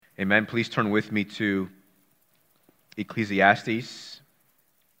Amen. Please turn with me to Ecclesiastes.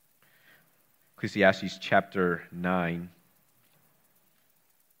 Ecclesiastes chapter 9.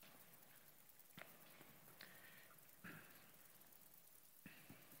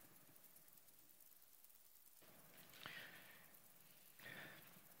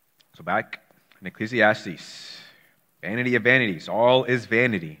 So back in Ecclesiastes, vanity of vanities, all is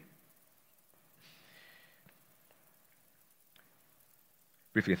vanity.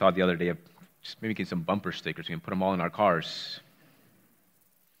 Briefly thought the other day of just maybe getting some bumper stickers. We can put them all in our cars.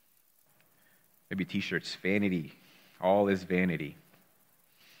 Maybe t-shirts, vanity, all is vanity.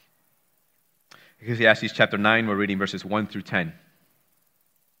 Ecclesiastes chapter 9, we're reading verses 1 through 10.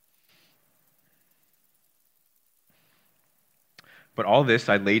 But all this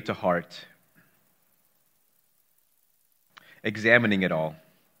I laid to heart, examining it all,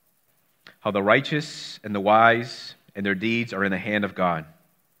 how the righteous and the wise and their deeds are in the hand of God.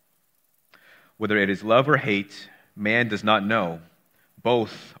 Whether it is love or hate, man does not know.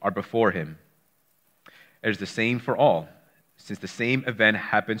 Both are before him. It is the same for all, since the same event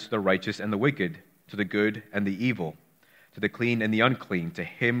happens to the righteous and the wicked, to the good and the evil, to the clean and the unclean, to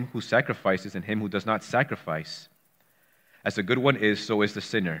him who sacrifices and him who does not sacrifice. As the good one is, so is the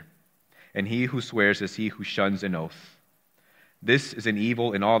sinner, and he who swears is he who shuns an oath. This is an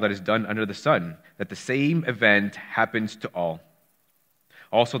evil in all that is done under the sun, that the same event happens to all.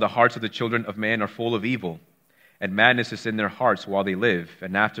 Also the hearts of the children of man are full of evil, and madness is in their hearts while they live,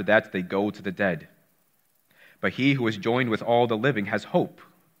 and after that they go to the dead. But he who is joined with all the living has hope.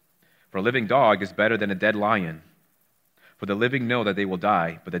 For a living dog is better than a dead lion. For the living know that they will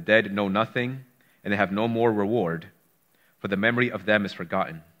die, but the dead know nothing, and they have no more reward, for the memory of them is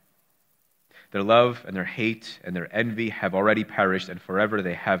forgotten. Their love and their hate and their envy have already perished, and forever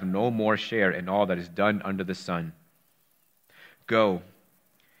they have no more share in all that is done under the sun. Go,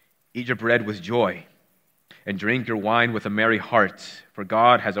 eat your bread with joy, and drink your wine with a merry heart, for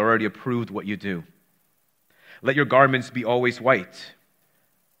God has already approved what you do. Let your garments be always white.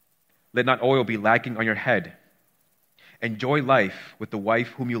 Let not oil be lacking on your head. Enjoy life with the wife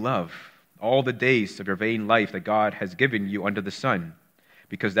whom you love, all the days of your vain life that God has given you under the sun,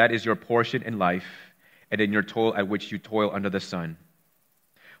 because that is your portion in life and in your toil at which you toil under the sun.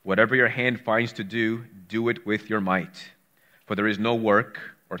 Whatever your hand finds to do, do it with your might. For there is no work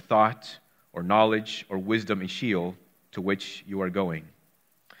or thought or knowledge or wisdom in Sheol to which you are going.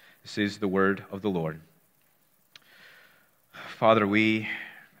 This is the word of the Lord. Father, Lord,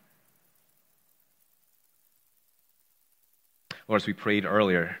 as we prayed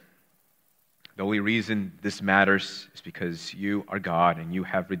earlier, the only reason this matters is because you are God and you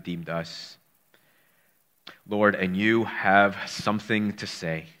have redeemed us. Lord, and you have something to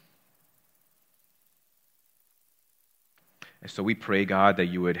say. And so we pray, God, that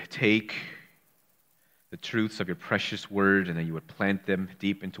you would take the truths of your precious word and that you would plant them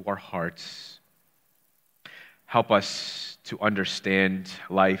deep into our hearts. Help us to understand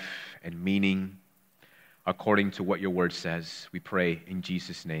life and meaning according to what your word says. We pray in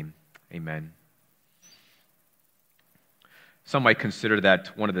Jesus' name. Amen. Some might consider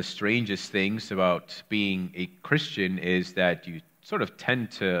that one of the strangest things about being a Christian is that you sort of tend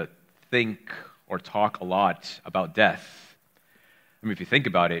to think or talk a lot about death. I mean, if you think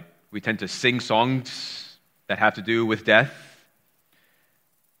about it, we tend to sing songs that have to do with death.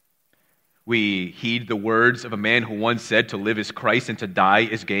 We heed the words of a man who once said, "To live is Christ and to die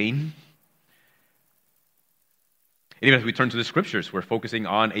is gain." And even as we turn to the scriptures, we're focusing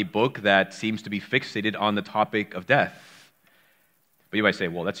on a book that seems to be fixated on the topic of death. But you might say,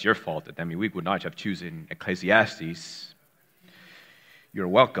 well, that's your fault. I mean, we would not have chosen Ecclesiastes. You're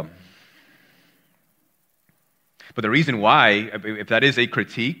welcome. But the reason why, if that is a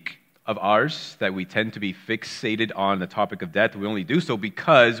critique of ours, that we tend to be fixated on the topic of death, we only do so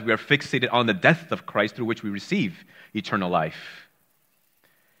because we are fixated on the death of Christ through which we receive eternal life.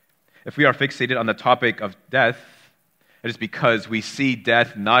 If we are fixated on the topic of death, it is because we see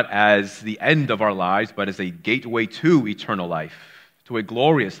death not as the end of our lives, but as a gateway to eternal life, to a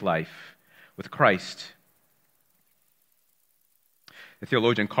glorious life with Christ. The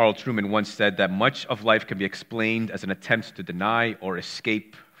theologian Carl Trueman once said that much of life can be explained as an attempt to deny or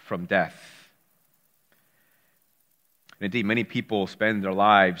escape from death. And indeed, many people spend their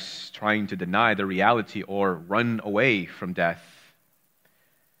lives trying to deny the reality or run away from death.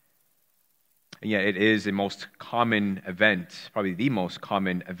 And yet it is a most common event, probably the most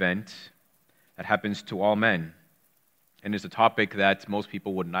common event that happens to all men. And is a topic that most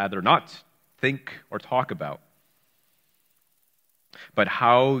people would either not think or talk about. But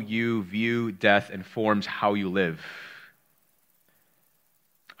how you view death informs how you live.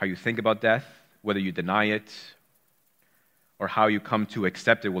 how you think about death, whether you deny it, or how you come to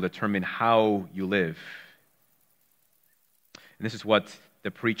accept it will determine how you live. And this is what the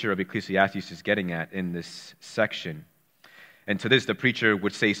preacher of Ecclesiastes is getting at in this section. And to this, the preacher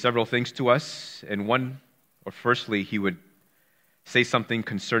would say several things to us. And firstly, he would say something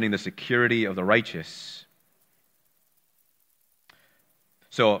concerning the security of the righteous.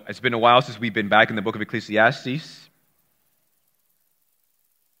 So it's been a while since we've been back in the book of Ecclesiastes.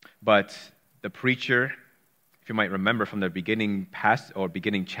 But the preacher, if you might remember from the beginning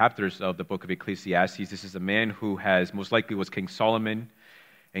chapters of the book of Ecclesiastes, this is a man who most likely was King Solomon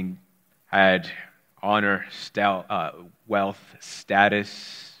and had honor, wealth,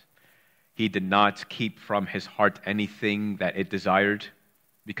 status. He did not keep from his heart anything that it desired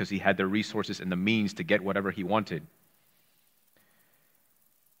because he had the resources and the means to get whatever he wanted.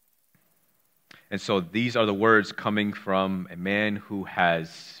 And so these are the words coming from a man who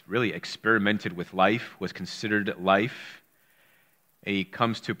has really experimented with life, was considered life. And he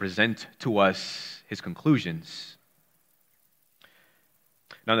comes to present to us his conclusions.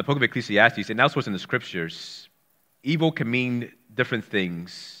 Now in the book of Ecclesiastes, and elsewhere in the scriptures, evil can mean different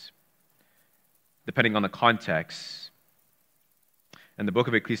things depending on the context. In the book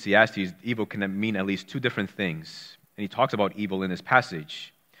of Ecclesiastes, evil can mean at least two different things. And he talks about evil in this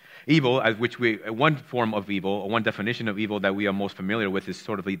passage. Evil, one form of evil, or one definition of evil that we are most familiar with is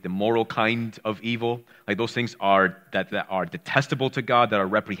sort of the moral kind of evil. Like those things that are detestable to God, that are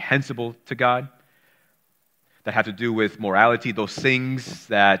reprehensible to God, that have to do with morality, those things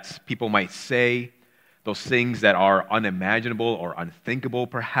that people might say, those things that are unimaginable or unthinkable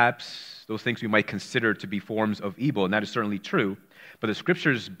perhaps, those things we might consider to be forms of evil, and that is certainly true. But the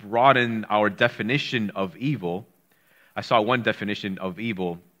scriptures broaden our definition of evil. I saw one definition of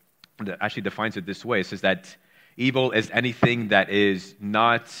evil that actually defines it this way. It says that evil is anything that is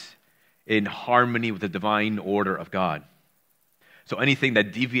not in harmony with the divine order of God. So anything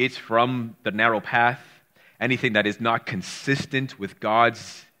that deviates from the narrow path, anything that is not consistent with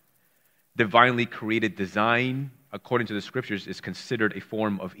God's divinely created design, according to the scriptures, is considered a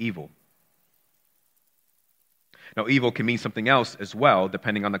form of evil. Now, evil can mean something else as well,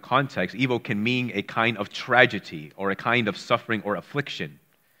 depending on the context. Evil can mean a kind of tragedy or a kind of suffering or affliction.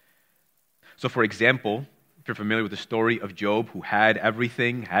 So, for example, if you're familiar with the story of Job, who had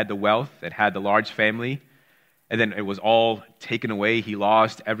everything, had the wealth, and had the large family, and then it was all taken away. He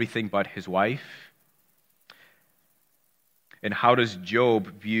lost everything but his wife. And how does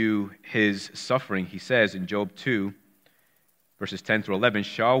Job view his suffering? He says in Job 2, verses 10 through 11,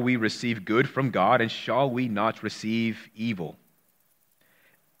 "Shall we receive good from God, and shall we not receive evil?"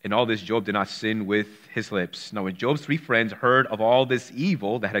 In all this, Job did not sin with his lips. Now, when Job's 3 friends heard of all this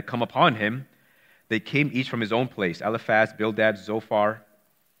evil that had come upon him, they came each from his own place, Eliphaz, Bildad, Zophar,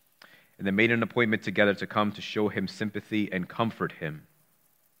 and they made an appointment together to come to show him sympathy and comfort him.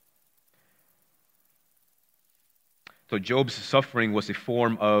 So Job's suffering was a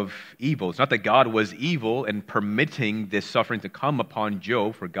form of evil. It's not that God was evil and permitting this suffering to come upon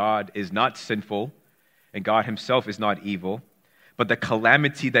Job, for God is not sinful, and God himself is not evil. But the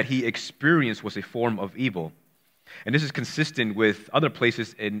calamity that he experienced was a form of evil. And this is consistent with other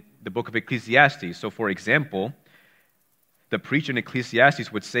places in the book of Ecclesiastes. So, for example, the preacher in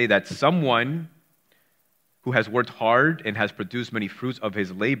Ecclesiastes would say that someone who has worked hard and has produced many fruits of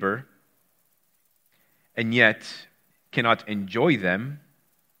his labor, and yet cannot enjoy them,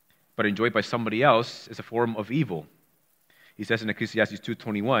 but enjoyed by somebody else, is a form of evil. He says in Ecclesiastes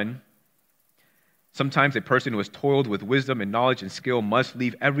 2:21, "Sometimes a person who has toiled with wisdom and knowledge and skill must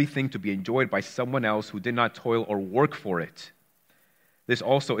leave everything to be enjoyed by someone else who did not toil or work for it. This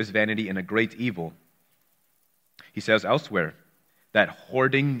also is vanity and a great evil." He says elsewhere that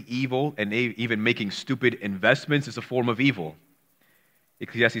hoarding evil and even making stupid investments is a form of evil.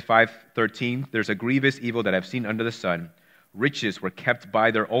 Ecclesiastes 5:13, "There's a grievous evil that I've seen under the sun. Riches were kept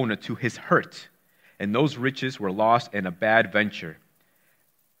by their owner to his hurt, and those riches were lost in a bad venture.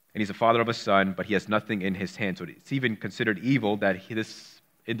 And he's a father of a son, but he has nothing in his hand." So it's even considered evil that this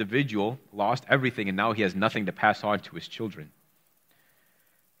individual lost everything, and now he has nothing to pass on to his children.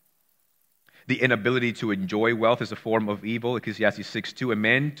 The inability to enjoy wealth is a form of evil. Ecclesiastes 6:2, "A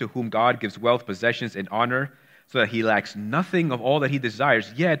man to whom God gives wealth, possessions, and honor, so that he lacks nothing of all that he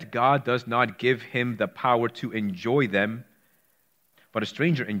desires, yet God does not give him the power to enjoy them, but a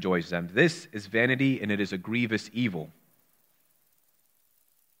stranger enjoys them. This is vanity, and it is a grievous evil."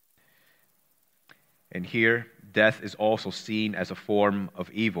 And here, death is also seen as a form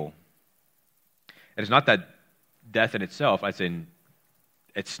of evil. It is not that death in itself, as in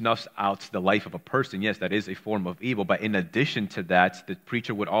it snuffs out the life of a person. Yes, that is a form of evil. But in addition to that, the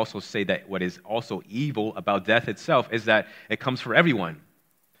preacher would also say that what is also evil about death itself is that it comes for everyone.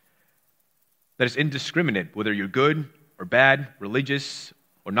 That it's indiscriminate, whether you're good or bad, religious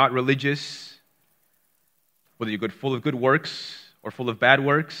or not religious, whether you're good, full of good works or full of bad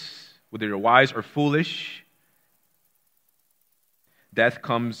works, whether you're wise or foolish. Death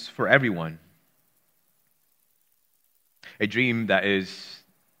comes for everyone. A dream that is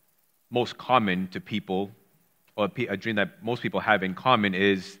most common to people, or a dream that most people have in common,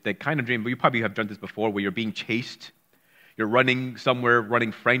 is the kind of dream, you probably have done this before, where you're being chased. You're running somewhere,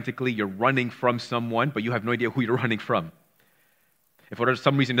 running frantically. You're running from someone, but you have no idea who you're running from. If for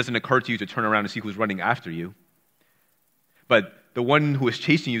some reason it doesn't occur to you to turn around and see who's running after you. But the one who is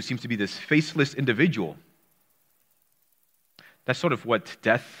chasing you seems to be this faceless individual. That's sort of what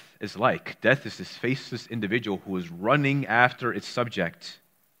death is like. Death is this faceless individual who is running after its subject.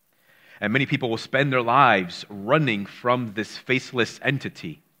 And many people will spend their lives running from this faceless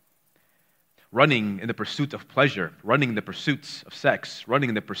entity. Running in the pursuit of pleasure, running in the pursuits of sex, running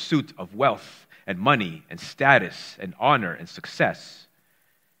in the pursuit of wealth and money and status and honor and success.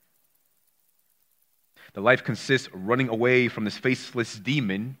 The life consists of running away from this faceless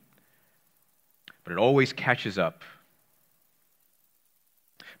demon, but it always catches up.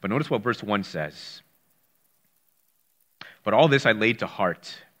 But notice what verse 1 says. But all this I laid to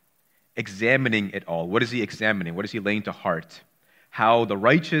heart, examining it all. What is he examining? What is he laying to heart? How the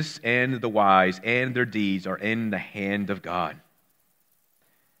righteous and the wise and their deeds are in the hand of God.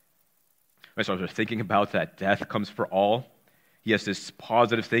 So I was thinking about that death comes for all. He has this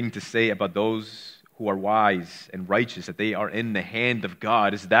positive thing to say about those who are wise and righteous, that they are in the hand of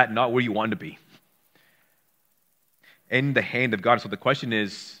God. Is that not where you want to be? In the hand of God. So the question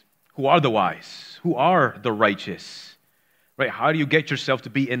is, who are the wise? Who are the righteous? Right? How do you get yourself to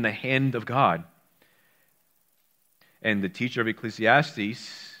be in the hand of God? And the teacher of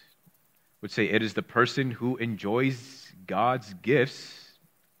Ecclesiastes would say it is the person who enjoys God's gifts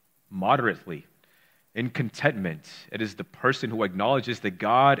moderately, in contentment. It is the person who acknowledges that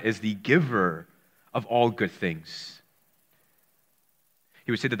God is the giver of all good things.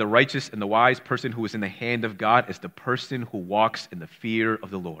 He would say that the righteous and the wise person who is in the hand of God is the person who walks in the fear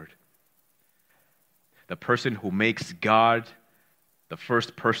of the Lord. The person who makes God the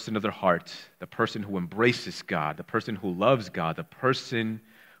first person of their heart, the person who embraces God, the person who loves God, the person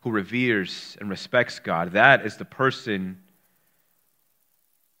who reveres and respects God. That is the person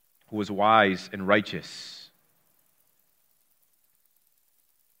who is wise and righteous.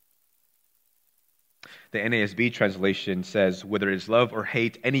 The NASB translation says, whether it is love or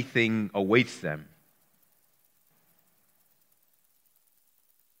hate, anything awaits them.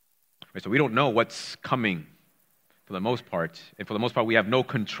 Right, so we don't know what's coming for the most part. And for the most part, we have no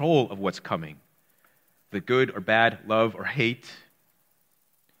control of what's coming. The good or bad, love or hate.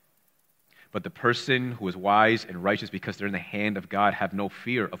 But the person who is wise and righteous because they're in the hand of God have no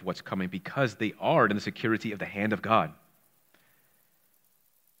fear of what's coming because they are in the security of the hand of God.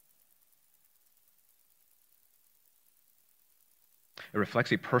 It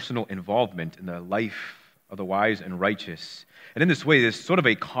reflects a personal involvement in the life of the wise and righteous. And in this way, there's sort of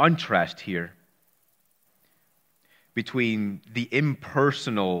a contrast here between the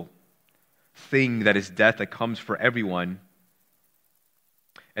impersonal thing that is death that comes for everyone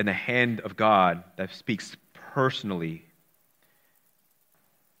and the hand of God that speaks personally.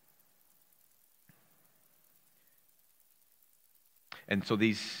 And so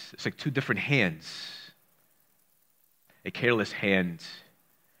it's like two different hands. A careless hand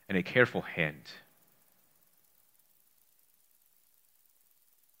and a careful hand.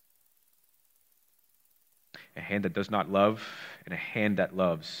 A hand that does not love and a hand that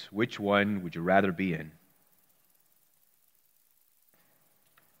loves. Which one would you rather be in?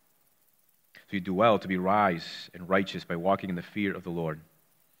 So you do well to be wise and righteous by walking in the fear of the Lord.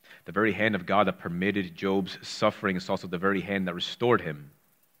 The very hand of God that permitted Job's suffering is also the very hand that restored him.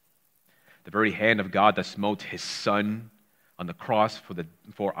 The very hand of God that smote his son on the cross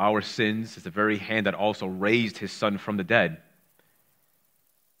for our sins is the very hand that also raised his son from the dead.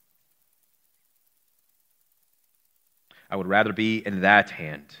 I would rather be in that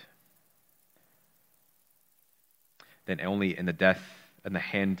hand than only in the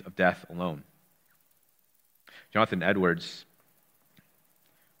hand of death alone. Jonathan Edwards,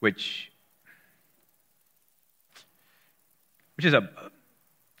 which is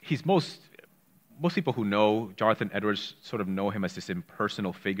most people who know Jonathan Edwards sort of know him as this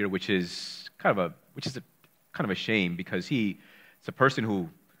impersonal figure, which is kind of a shame because he's a person who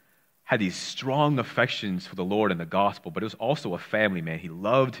had these strong affections for the Lord and the gospel, but it was also a family man. He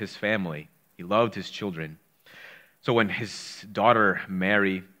loved his family. He loved his children. So when his daughter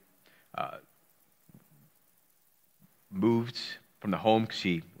Mary moved from the home,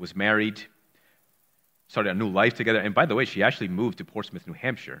 she was married, started a new life together. And by the way, she actually moved to Portsmouth, New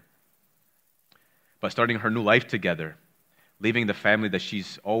Hampshire. But starting her new life together, leaving the family that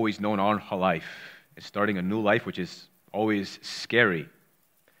she's always known all her life, and starting a new life, which is always scary.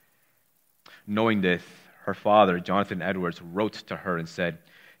 Knowing this, her father, Jonathan Edwards, wrote to her and said,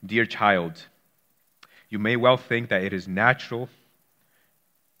 "Dear child, you may well think that it is natural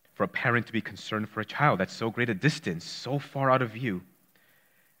for a parent to be concerned for a child that's so great a distance, so far out of view,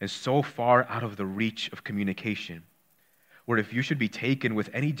 and so far out of the reach of communication. Where if you should be taken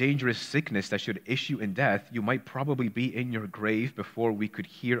with any dangerous sickness that should issue in death, you might probably be in your grave before we could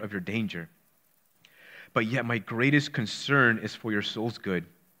hear of your danger. But yet my greatest concern is for your soul's good.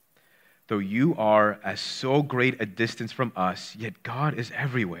 Though you are at so great a distance from us, yet God is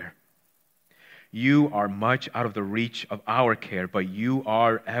everywhere. You are much out of the reach of our care, but you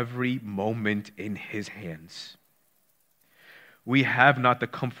are every moment in his hands. We have not the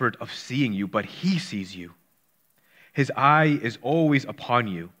comfort of seeing you, but he sees you. His eye is always upon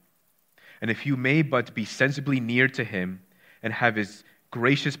you. And if you may but be sensibly near to him and have his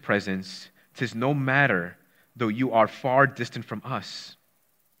gracious presence, 'tis no matter though you are far distant from us.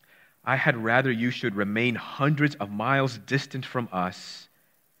 I had rather you should remain hundreds of miles distant from us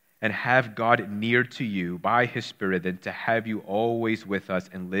and have God near to you by his Spirit than to have you always with us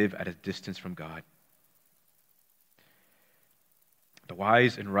and live at a distance from God." The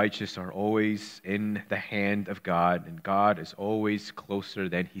wise and righteous are always in the hand of God, and God is always closer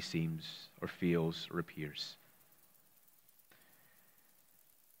than he seems or feels or appears.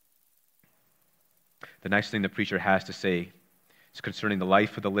 The next thing the preacher has to say is concerning the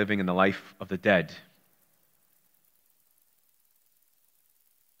life of the living and the life of the dead.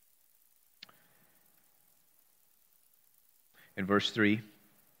 In verse 3,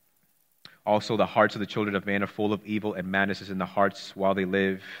 "Also the hearts of the children of man are full of evil, and madness is in the hearts while they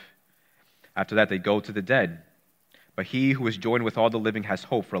live. After that they go to the dead. But he who is joined with all the living has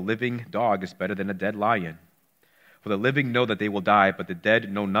hope, for a living dog is better than a dead lion. For the living know that they will die, but the dead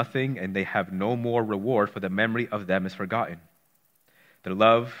know nothing, and they have no more reward, for the memory of them is forgotten. Their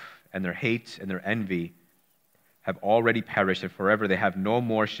love and their hate and their envy have already perished, and forever they have no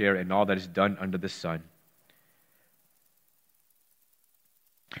more share in all that is done under the sun."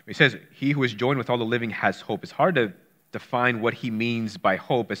 He says, he who is joined with all the living has hope. It's hard to define what he means by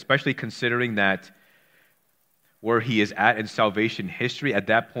hope, especially considering that where he is at in salvation history, at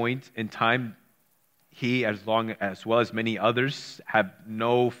that point in time, he, as well as many others, have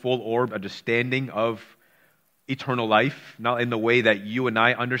no full orb understanding of eternal life, not in the way that you and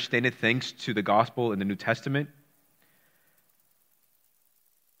I understand it thanks to the gospel in the New Testament.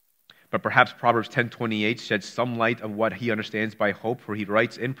 But perhaps Proverbs 10:28 sheds some light of what he understands by hope, for he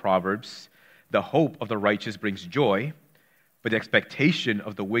writes in Proverbs, "The hope of the righteous brings joy, but the expectation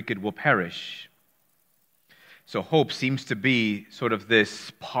of the wicked will perish." So hope seems to be sort of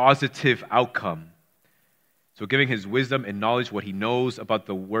this positive outcome. So giving his wisdom and knowledge, what he knows about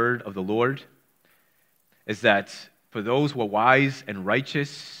the word of the Lord, is that for those who are wise and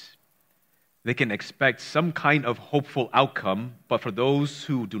righteous, they can expect some kind of hopeful outcome, but for those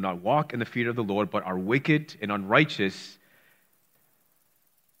who do not walk in the fear of the Lord but are wicked and unrighteous,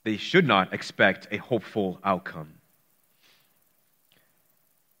 they should not expect a hopeful outcome.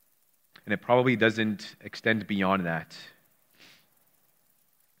 And it probably doesn't extend beyond that.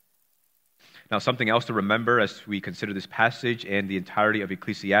 Now, something else to remember as we consider this passage and the entirety of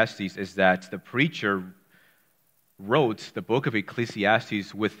Ecclesiastes is that the preacher wrote the book of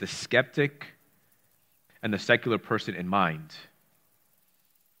Ecclesiastes with the skeptic and the secular person in mind.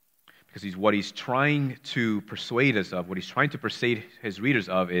 Because what he's trying to persuade us of, what he's trying to persuade his readers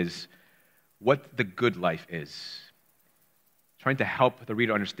of is what the good life is. Trying to help the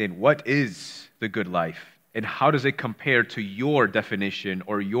reader understand what is the good life and how does it compare to your definition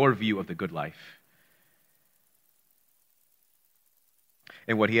or your view of the good life.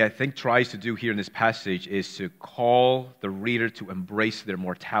 And what he, I think, tries to do here in this passage is to call the reader to embrace their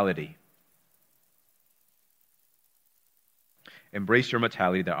mortality. Embrace your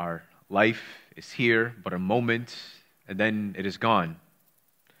mortality, that our life is here but a moment, and then it is gone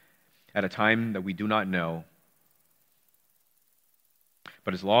at a time that we do not know.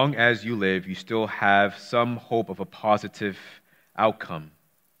 But as long as you live, you still have some hope of a positive outcome.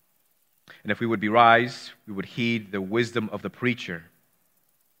 And if we would be wise, we would heed the wisdom of the preacher.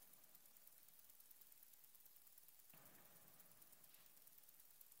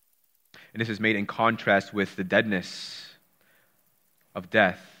 And this is made in contrast with the deadness of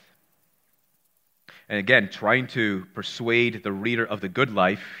death. And again, trying to persuade the reader of the good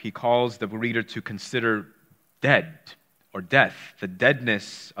life, he calls the reader to consider dead or death, the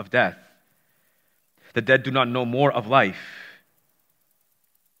deadness of death. The dead do not know more of life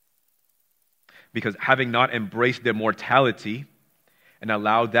because having not embraced their mortality and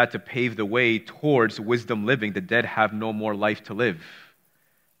allowed that to pave the way towards wisdom living, the dead have no more life to live.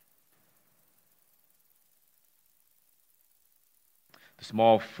 The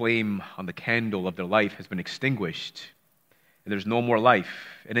small flame on the candle of their life has been extinguished, and there's no more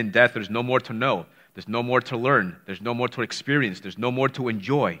life. And in death, there's no more to know. There's no more to learn. There's no more to experience. There's no more to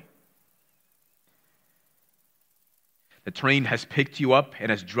enjoy. The train has picked you up and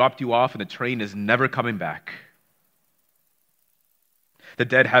has dropped you off, and the train is never coming back. The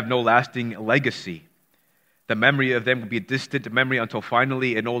dead have no lasting legacy. The memory of them will be a distant memory until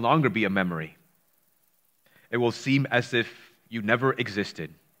finally it no longer be a memory. It will seem as if you never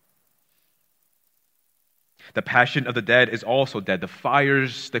existed. The passion of the dead is also dead. The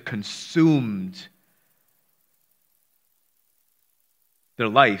fires that consumed their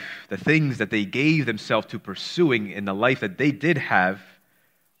life, the things that they gave themselves to pursuing in the life that they did have,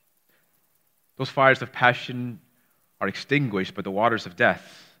 those fires of passion are extinguished by the waters of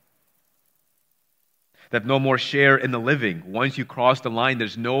death. They have no more share in the living. Once you cross the line,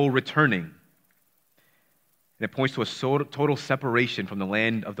 there's no returning. And it points to a total separation from the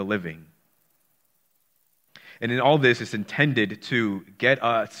land of the living. And in all this, it's intended to get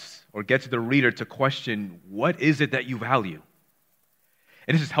us, or get to the reader to question, what is it that you value?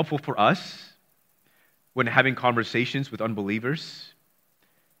 And this is helpful for us when having conversations with unbelievers.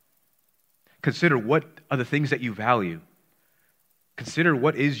 Consider what are the things that you value. Consider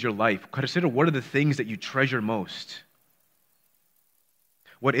what is your life. Consider what are the things that you treasure most.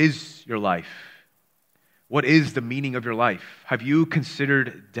 What is your life? What is the meaning of your life? Have you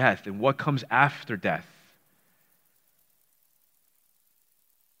considered death and what comes after death?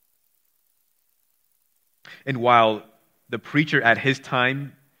 And while the preacher at his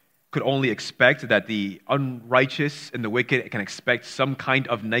time could only expect that the unrighteous and the wicked can expect some kind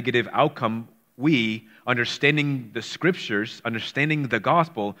of negative outcome, we, understanding the scriptures, understanding the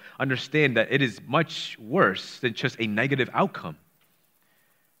gospel, understand that it is much worse than just a negative outcome.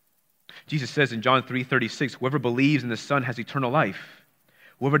 Jesus says in John 3:36, whoever believes in the Son has eternal life.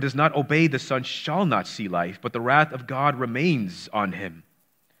 Whoever does not obey the Son shall not see life, but the wrath of God remains on him.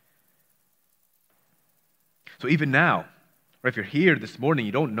 So even now, or if you're here this morning,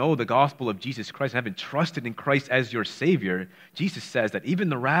 you don't know the gospel of Jesus Christ and haven't trusted in Christ as your Savior, Jesus says that even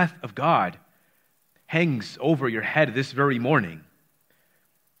the wrath of God hangs over your head this very morning,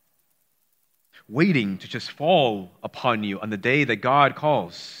 waiting to just fall upon you on the day that God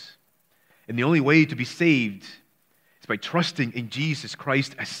calls. And the only way to be saved is by trusting in Jesus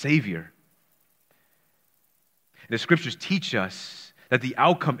Christ as Savior. And the scriptures teach us that the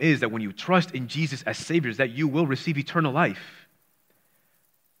outcome is that when you trust in Jesus as Savior, that you will receive eternal life.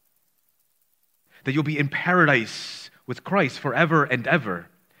 That you'll be in paradise with Christ forever and ever.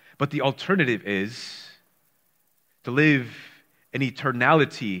 But the alternative is to live in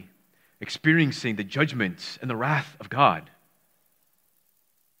eternality, experiencing the judgment and the wrath of God.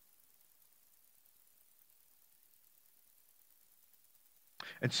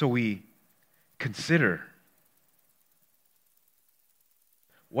 And so we consider,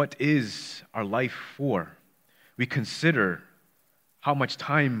 what is our life for? We consider how much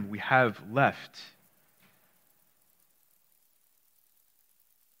time we have left.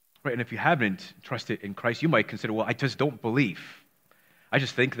 Right, and if you haven't trusted in Christ, you might consider, well, I just don't believe. I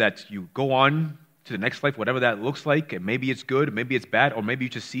just think that you go on to the next life, whatever that looks like, and maybe it's good, maybe it's bad, or maybe you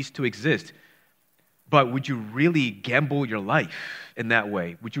just cease to exist. But would you really gamble your life in that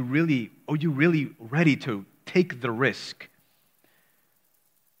way? Are you really ready to take the risk?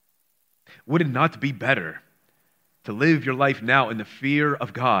 Would it not be better to live your life now in the fear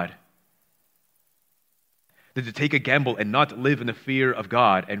of God than to take a gamble and not live in the fear of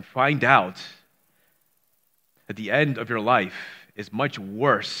God and find out that the end of your life is much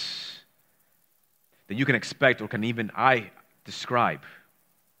worse than you can expect or can even I describe?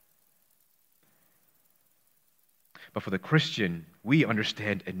 But for the Christian, we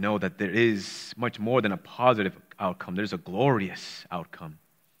understand and know that there is much more than a positive outcome. There's a glorious outcome.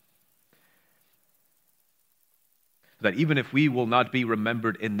 That even if we will not be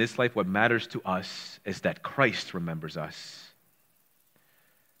remembered in this life, what matters to us is that Christ remembers us.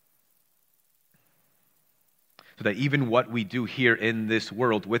 So that even what we do here in this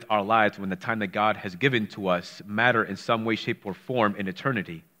world with our lives, when the time that God has given to us, matter in some way, shape, or form in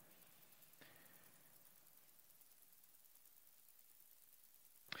eternity.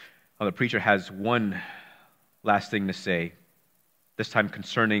 The preacher has one last thing to say, this time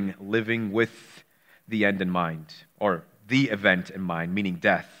concerning living with the end in mind, or the event in mind, meaning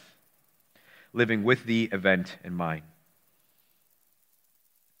death. Living with the event in mind.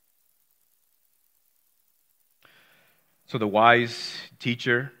 So the wise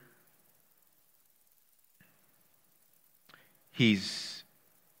teacher, he's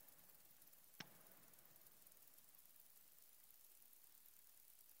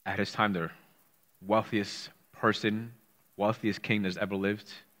at his time the wealthiest person, wealthiest king that's ever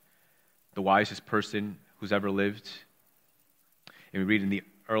lived, the wisest person who's ever lived. And we read in the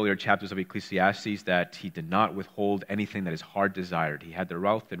earlier chapters of Ecclesiastes that he did not withhold anything that his heart desired. He had the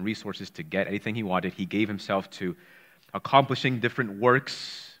wealth and resources to get anything he wanted. He gave himself to accomplishing different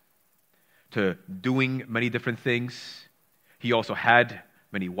works, to doing many different things. He also had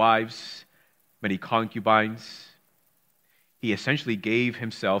many wives, many concubines. He essentially gave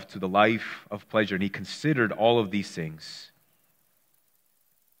himself to the life of pleasure, and he considered all of these things.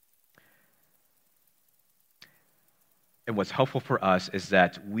 And what's helpful for us is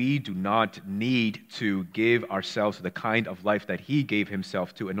that we do not need to give ourselves to the kind of life that he gave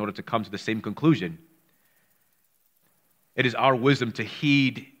himself to in order to come to the same conclusion. It is our wisdom to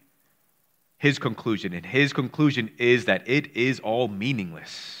heed his conclusion, and his conclusion is that it is all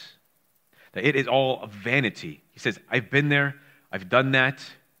meaningless, that it is all vanity. He says, I've been there, I've done that,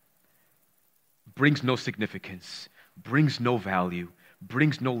 brings no significance, brings no value,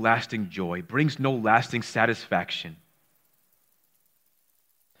 brings no lasting joy, brings no lasting satisfaction.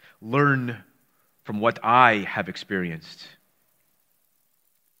 Learn from what I have experienced.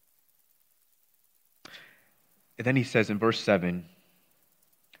 And then he says in verse 7,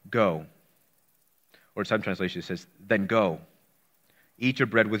 go. Or some translation says, then go. Eat your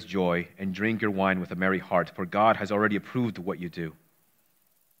bread with joy and drink your wine with a merry heart, for God has already approved what you do.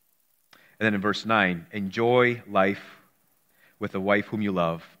 And then in verse 9, enjoy life with the wife whom you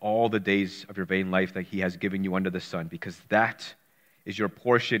love, all the days of your vain life that he has given you under the sun, because that is your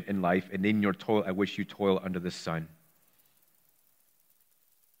portion in life and in your toil at which you toil under the sun.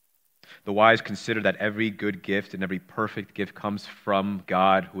 The wise consider that every good gift and every perfect gift comes from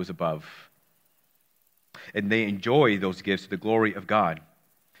God who is above. And they enjoy those gifts to the glory of God.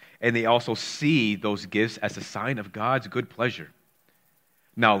 And they also see those gifts as a sign of God's good pleasure.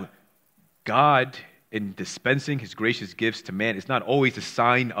 Now, God, in dispensing his gracious gifts to man, is not always a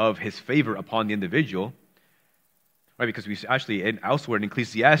sign of his favor upon the individual. Right? Because we actually, elsewhere in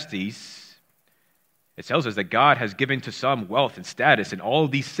Ecclesiastes, it tells us that God has given to some wealth and status and all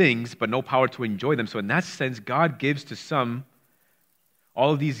of these things, but no power to enjoy them. So in that sense, God gives to some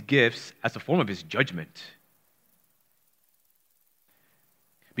all of these gifts as a form of his judgment.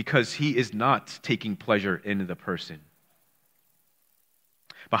 Because he is not taking pleasure in the person.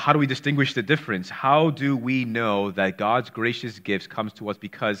 But how do we distinguish the difference? How do we know that God's gracious gifts comes to us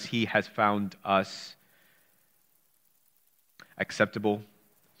because he has found us acceptable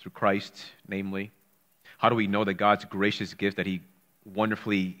through Christ, namely? How do we know that God's gracious gift that he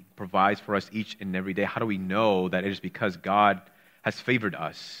wonderfully provides for us each and every day, how do we know that it is because God has favored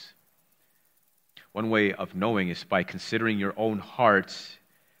us? One way of knowing is by considering your own heart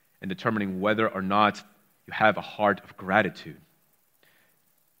and determining whether or not you have a heart of gratitude.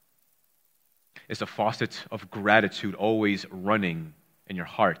 Is the faucet of gratitude always running in your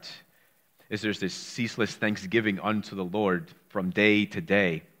heart? Is there this ceaseless thanksgiving unto the Lord from day to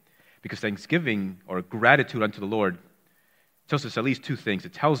day? Because thanksgiving or gratitude unto the Lord tells us at least two things.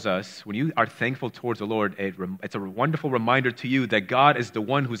 It tells us when you are thankful towards the Lord, it's a wonderful reminder to you that God is the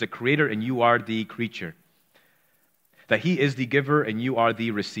one who's a creator and you are the creature. That he is the giver and you are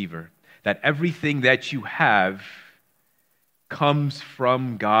the receiver. That everything that you have comes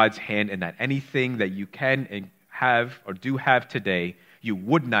from God's hand, and that anything that you can have or do have today, you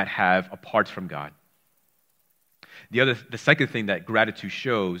would not have apart from God. The second thing that gratitude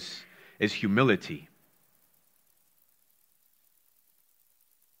shows is humility.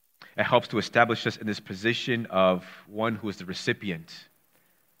 It helps to establish us in this position of one who is the recipient.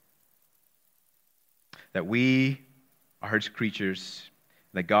 That we are his creatures,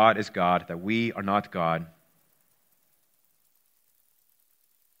 that God is God, that we are not God.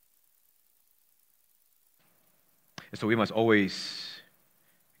 And so we must always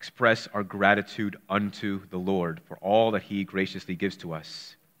express our gratitude unto the Lord for all that he graciously gives to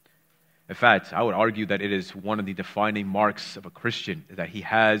us. In fact, I would argue that it is one of the defining marks of a Christian, that he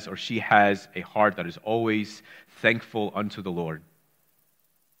has or she has a heart that is always thankful unto the Lord.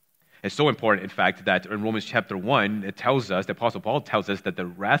 It's so important, in fact, that in Romans chapter 1, it tells us, the Apostle Paul tells us that the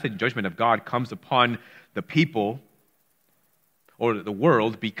wrath and judgment of God comes upon the people, or the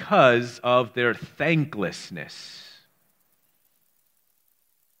world because of their thanklessness.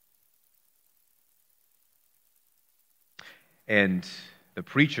 And the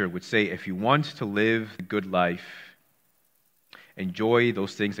preacher would say, if you want to live a good life, enjoy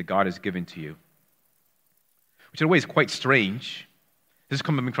those things that God has given to you. Which in a way is quite strange. This is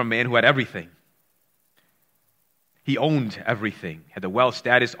coming from a man who had everything. He owned everything, had the wealth,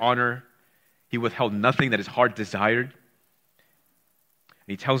 status, honor. He withheld nothing that his heart desired. And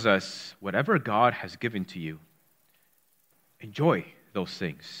he tells us, whatever God has given to you, enjoy those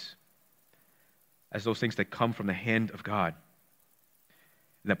things as those things that come from the hand of God.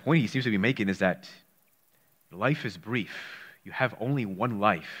 And the point he seems to be making is that life is brief. You have only one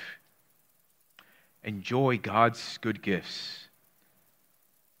life. Enjoy God's good gifts.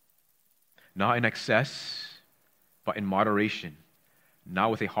 Not in excess, but in moderation.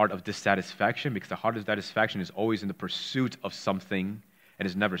 Not with a heart of dissatisfaction, because the heart of dissatisfaction is always in the pursuit of something and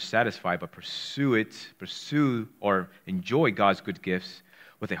is never satisfied, but pursue or enjoy God's good gifts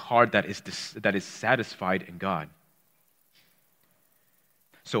with a heart that is satisfied in God.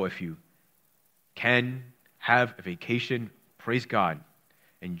 So if you can have a vacation, praise God.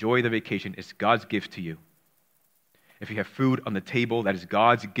 Enjoy the vacation. It's God's gift to you. If you have food on the table, that is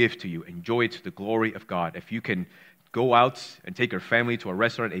God's gift to you. Enjoy it to the glory of God. If you can go out and take your family to a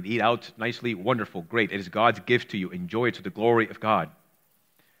restaurant and eat out nicely, wonderful, great. It is God's gift to you. Enjoy it to the glory of God.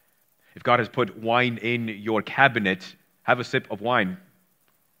 If God has put wine in your cabinet, have a sip of wine.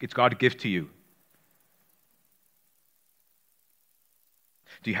 It's God's gift to you.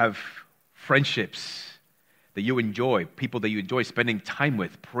 Do you have friendships that you enjoy, people that you enjoy spending time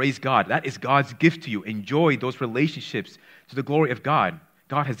with? Praise God. That is God's gift to you. Enjoy those relationships to the glory of God.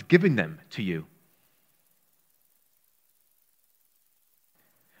 God has given them to you.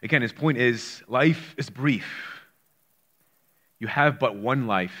 Again, his point is, life is brief. You have but one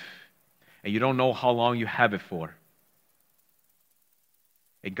life, and you don't know how long you have it for.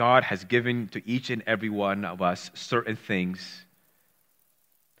 And God has given to each and every one of us certain things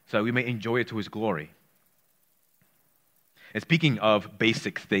so that we may enjoy it to his glory. And speaking of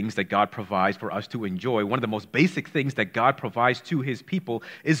basic things that God provides for us to enjoy, one of the most basic things that God provides to his people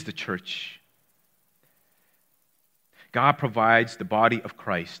is the church. God provides the body of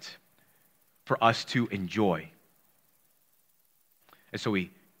Christ for us to enjoy. And so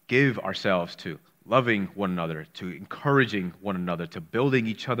we give ourselves to loving one another, to encouraging one another, to building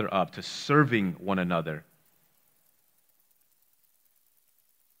each other up, to serving one another.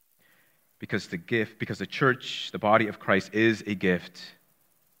 Because the church, the body of Christ, is a gift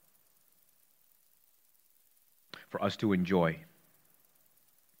for us to enjoy.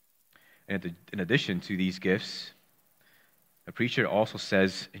 And in addition to these gifts, the preacher also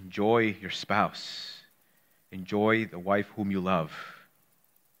says, enjoy your spouse. Enjoy the wife whom you love.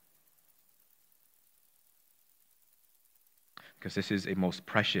 Because this is a most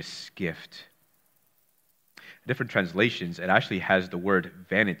precious gift. Different translations, it actually has the word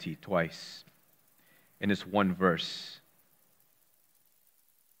vanity twice in this one verse,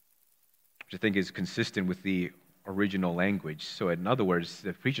 which I think is consistent with the original language. So in other words,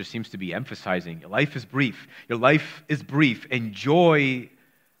 the preacher seems to be emphasizing, life is brief. Your life is brief. Enjoy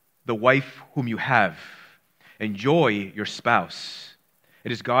the wife whom you have. Enjoy your spouse.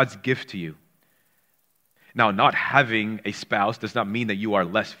 It is God's gift to you. Now, not having a spouse does not mean that you are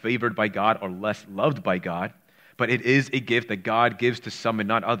less favored by God or less loved by God, but it is a gift that God gives to some and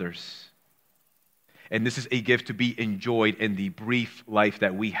not others. And this is a gift to be enjoyed in the brief life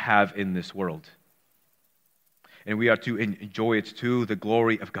that we have in this world. And we are to enjoy it to the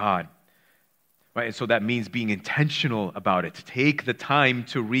glory of God. Right? And so that means being intentional about it. Take the time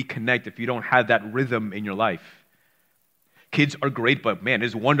to reconnect if you don't have that rhythm in your life. Kids are great, but man,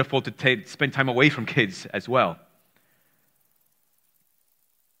 it's wonderful to spend time away from kids as well.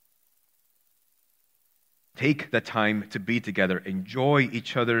 Take the time to be together. Enjoy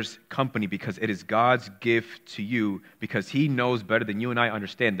each other's company because it is God's gift to you, because he knows better than you and I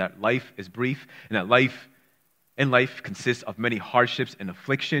understand that life is brief and that life consists of many hardships and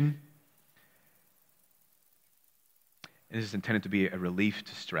affliction. And this is intended to be a relief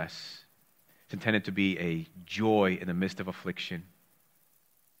to stress. It's intended to be a joy in the midst of affliction.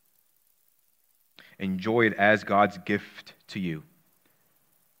 Enjoy it as God's gift to you.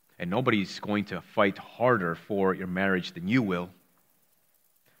 And nobody's going to fight harder for your marriage than you will.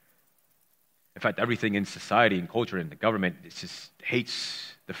 In fact, everything in society and culture and the government just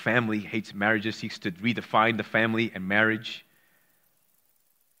hates the family, hates marriages, seeks to redefine the family and marriage.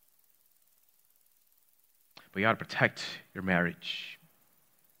 But you ought to protect your marriage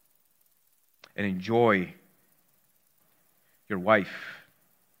and enjoy your wife,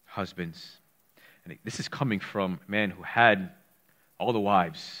 husbands. And this is coming from a man who had all the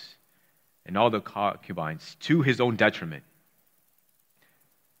wives and all the concubines to his own detriment.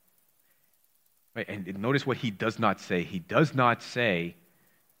 Right? And notice what he does not say. He does not say,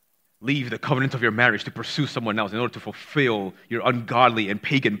 leave the covenant of your marriage to pursue someone else in order to fulfill your ungodly and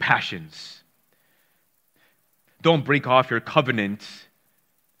pagan passions. Don't break off your covenant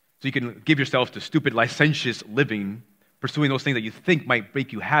so you can give yourself to stupid, licentious living, pursuing those things that you think might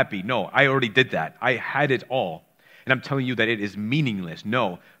make you happy. No, I already did that. I had it all. And I'm telling you that it is meaningless.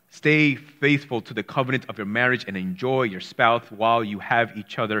 No, stay faithful to the covenant of your marriage and enjoy your spouse while you have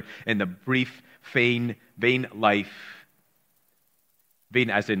each other in the brief, vain life. Vain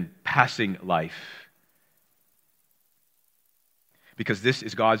as in passing life. Because this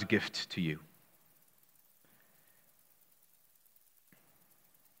is God's gift to you.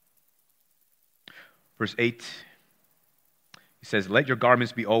 Verse 8, he says, let your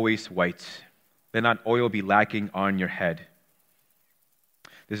garments be always white. Let not oil be lacking on your head.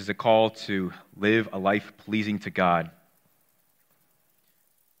 This is a call to live a life pleasing to God.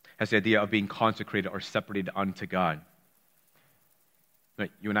 It has the idea of being consecrated or separated unto God.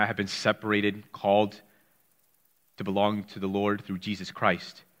 Right? You and I have been separated, called to belong to the Lord through Jesus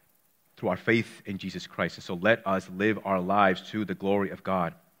Christ, through our faith in Jesus Christ. And so let us live our lives to the glory of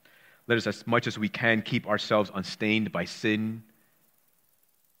God. Let us, as much as we can, keep ourselves unstained by sin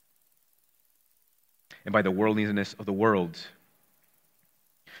and by the worldliness of the world.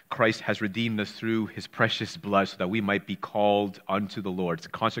 Christ has redeemed us through his precious blood so that we might be called unto the Lord,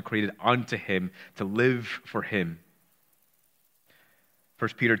 consecrated unto him, to live for him. 1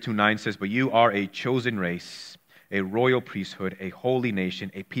 Peter 2:9 says, but you are a chosen race, a royal priesthood, a holy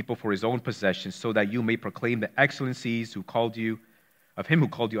nation, a people for his own possession, so that you may proclaim the excellencies of him who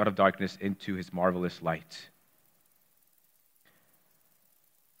called you out of darkness into his marvelous light.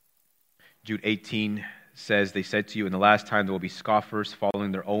 Jude 18 says, they said to you, in the last time there will be scoffers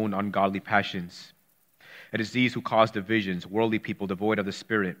following their own ungodly passions. It is these who cause divisions, worldly people devoid of the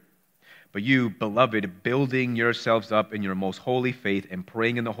Spirit. But you, beloved, building yourselves up in your most holy faith and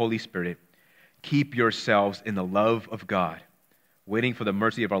praying in the Holy Spirit, keep yourselves in the love of God, waiting for the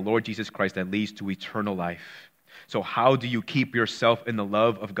mercy of our Lord Jesus Christ that leads to eternal life. So how do you keep yourself in the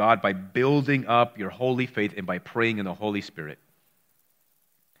love of God? By building up your holy faith and by praying in the Holy Spirit.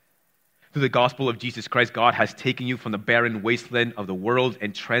 Through the gospel of Jesus Christ, God has taken you from the barren wasteland of the world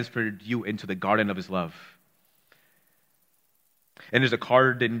and transferred you into the garden of his love. And there's a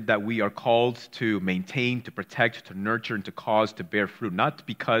garden that we are called to maintain, to protect, to nurture, and to cause to bear fruit. Not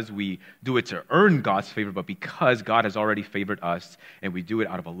because we do it to earn God's favor, but because God has already favored us, and we do it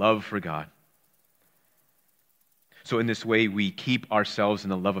out of a love for God. So in this way, we keep ourselves in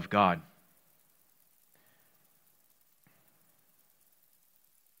the love of God.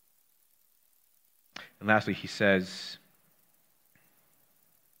 And lastly, he says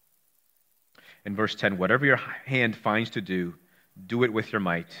in verse 10, whatever your hand finds to do, do it with your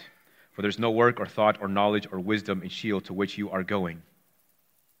might, for there's no work or thought or knowledge or wisdom in Sheol to which you are going.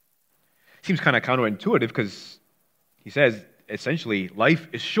 Seems kind of counterintuitive because he says, essentially, life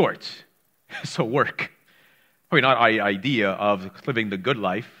is short, so work. Probably not our idea of living the good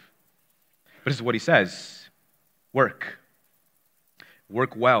life, but this is what he says. Work.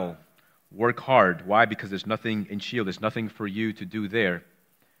 Work well. Work hard. Why? Because there's nothing in Sheol. There's nothing for you to do there.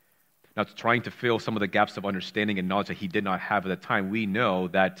 Now, trying to fill some of the gaps of understanding and knowledge that he did not have at the time, we know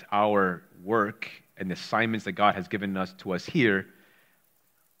that our work and the assignments that God has given us to us here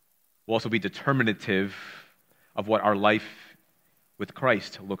will also be determinative of what our life with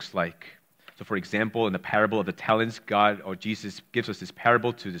Christ looks like. So, for example, in the parable of the talents, God or Jesus gives us this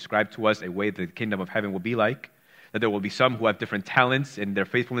parable to describe to us a way the kingdom of heaven will be like. That there will be some who have different talents, and their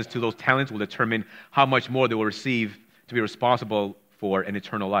faithfulness to those talents will determine how much more they will receive to be responsible for an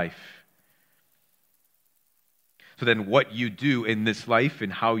eternal life. So then what you do in this life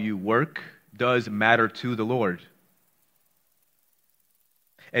and how you work does matter to the Lord.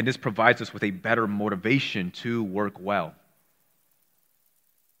 And this provides us with a better motivation to work well.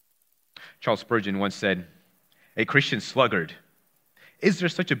 Charles Spurgeon once said, a Christian sluggard, is there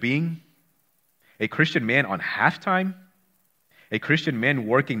such a being? A Christian man on half-time? A Christian man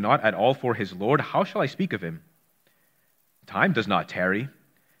working not at all for his Lord? How shall I speak of him? Time does not tarry.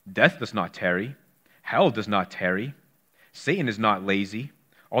 Death does not tarry. Hell does not tarry. Satan is not lazy.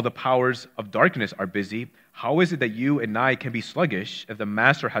 All the powers of darkness are busy. How is it that you and I can be sluggish if the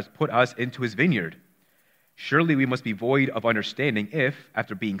Master has put us into his vineyard? Surely we must be void of understanding if,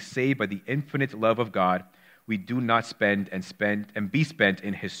 after being saved by the infinite love of God, we do not spend and be spent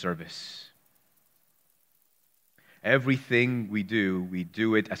in his service. Everything we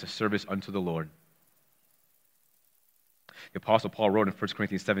do it as a service unto the Lord. The Apostle Paul wrote in 1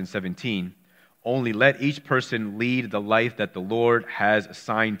 Corinthians 7:17, "Only let each person lead the life that the Lord has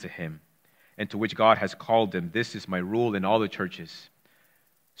assigned to him, and to which God has called him. This is my rule in all the churches."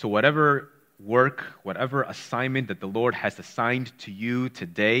 So whatever work, whatever assignment that the Lord has assigned to you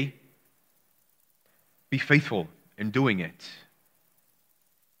today, be faithful in doing it.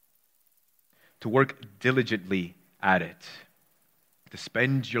 To work diligently at it. To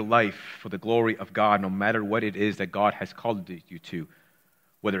spend your life for the glory of God, no matter what it is that God has called you to.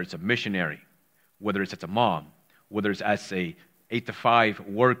 Whether it's a missionary, whether it's as a mom, whether it's as a 8-to-5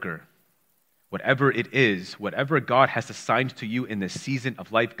 worker. Whatever it is, whatever God has assigned to you in this season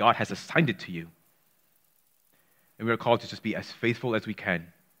of life, God has assigned it to you. And we are called to just be as faithful as we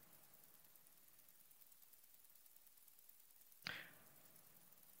can.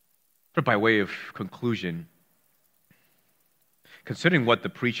 But by way of conclusion, considering what the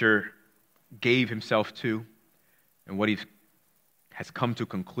preacher gave himself to and what he has come to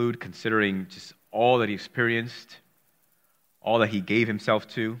conclude, considering just all that he experienced, all that he gave himself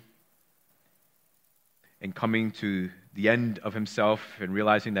to, and coming to the end of himself and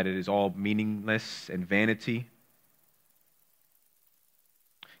realizing that it is all meaningless and vanity,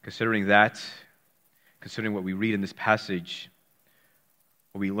 considering that, considering what we read in this passage,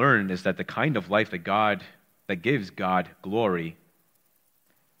 what we learn is that the kind of life that gives God glory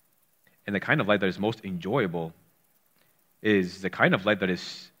and the kind of life that is most enjoyable is the kind of life that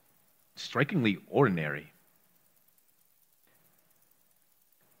is strikingly ordinary.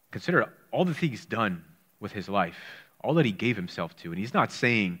 Consider all the things he's done with his life, all that he gave himself to. And he's not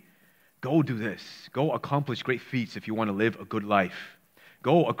saying, go do this, go accomplish great feats if you want to live a good life.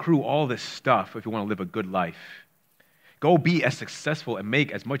 Go accrue all this stuff if you want to live a good life. Go be as successful and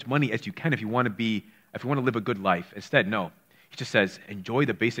make as much money as you can if you want to live a good life. Instead, no. He just says, enjoy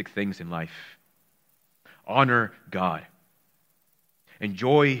the basic things in life. Honor God.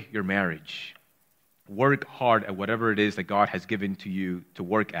 Enjoy your marriage. Work hard at whatever it is that God has given to you to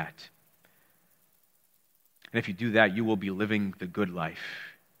work at. And if you do that, you will be living the good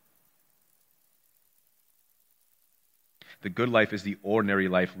life. The good life is the ordinary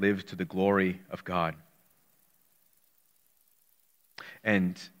life lived to the glory of God.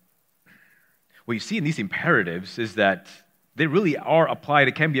 And what you see in these imperatives is that they really are applied.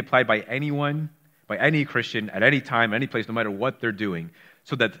 It can be applied by anyone, by any Christian, at any time, any place, no matter what they're doing,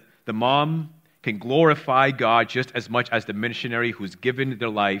 so that the mom can glorify God just as much as the missionary who's given their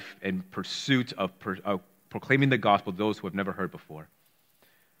life in pursuit of proclaiming the gospel to those who have never heard before.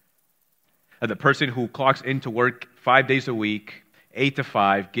 And the person who clocks into work 5 days a week, 8 to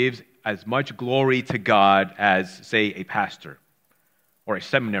 5, gives as much glory to God as, say, a pastor or a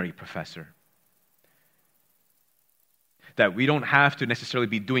seminary professor. That we don't have to necessarily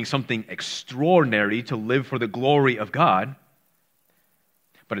be doing something extraordinary to live for the glory of God,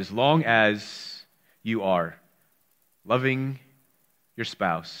 but as long as you are loving your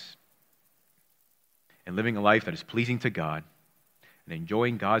spouse and living a life that is pleasing to God and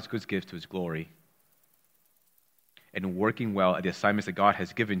enjoying God's good gifts to His glory and working well at the assignments that God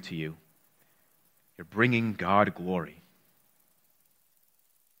has given to you, you're bringing God glory.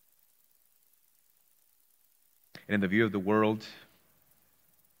 And in the view of the world,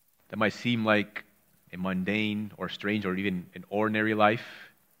 that might seem like a mundane or strange or even an ordinary life,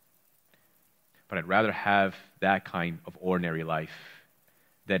 but I'd rather have that kind of ordinary life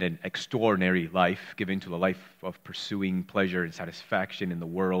than an extraordinary life given to the life of pursuing pleasure and satisfaction in the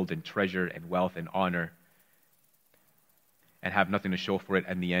world and treasure and wealth and honor and have nothing to show for it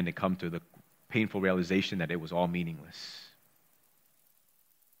in the end and come to the painful realization that it was all meaningless.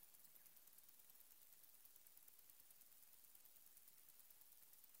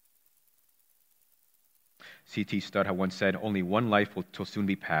 C.T. Studd had once said, "Only one life will soon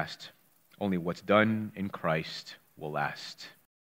be past. Only what's done in Christ will last."